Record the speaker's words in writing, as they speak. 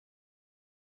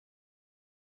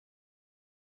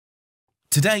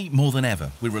Today, more than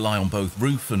ever, we rely on both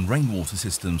roof and rainwater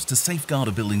systems to safeguard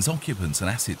a building's occupants and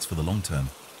assets for the long term.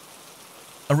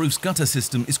 A roof's gutter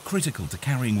system is critical to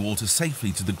carrying water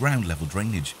safely to the ground level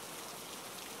drainage.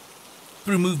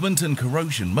 Through movement and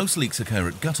corrosion, most leaks occur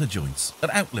at gutter joints,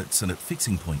 at outlets and at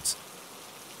fixing points.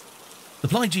 The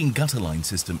Plygene Gutterline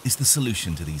system is the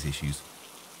solution to these issues.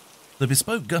 The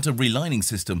bespoke gutter relining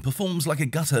system performs like a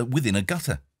gutter within a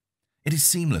gutter. It is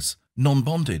seamless,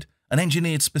 non-bonded, and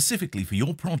engineered specifically for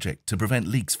your project to prevent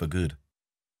leaks for good.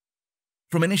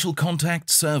 From initial contact,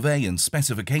 survey and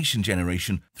specification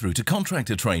generation through to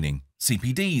contractor training,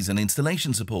 CPDs and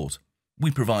installation support, we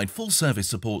provide full service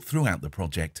support throughout the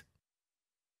project.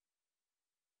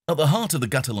 At the heart of the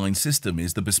Gutterline system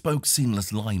is the bespoke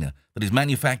seamless liner that is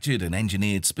manufactured and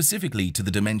engineered specifically to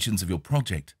the dimensions of your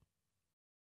project.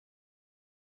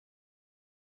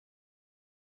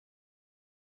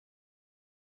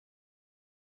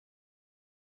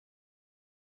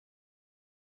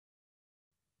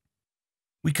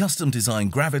 We custom design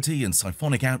gravity and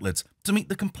siphonic outlets to meet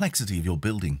the complexity of your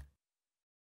building.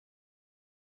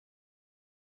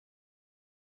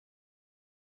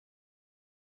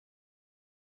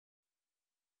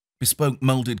 Bespoke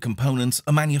molded components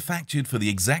are manufactured for the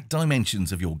exact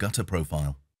dimensions of your gutter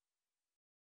profile.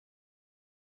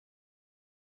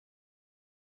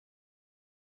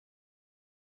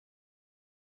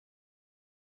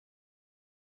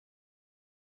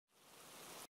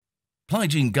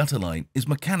 Plygene Gutterline is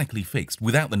mechanically fixed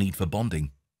without the need for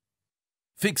bonding.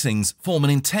 Fixings form an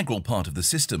integral part of the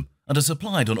system and are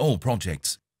supplied on all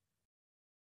projects.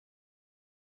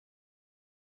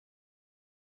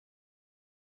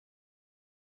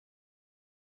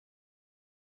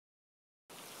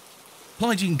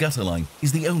 Plygene Gutterline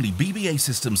is the only BBA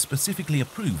system specifically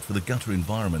approved for the gutter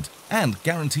environment and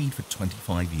guaranteed for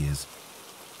 25 years.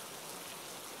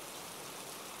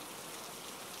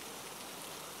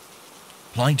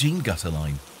 Plygene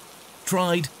Gutterline.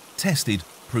 Tried, tested,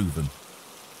 proven.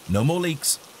 No more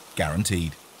leaks,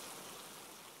 guaranteed.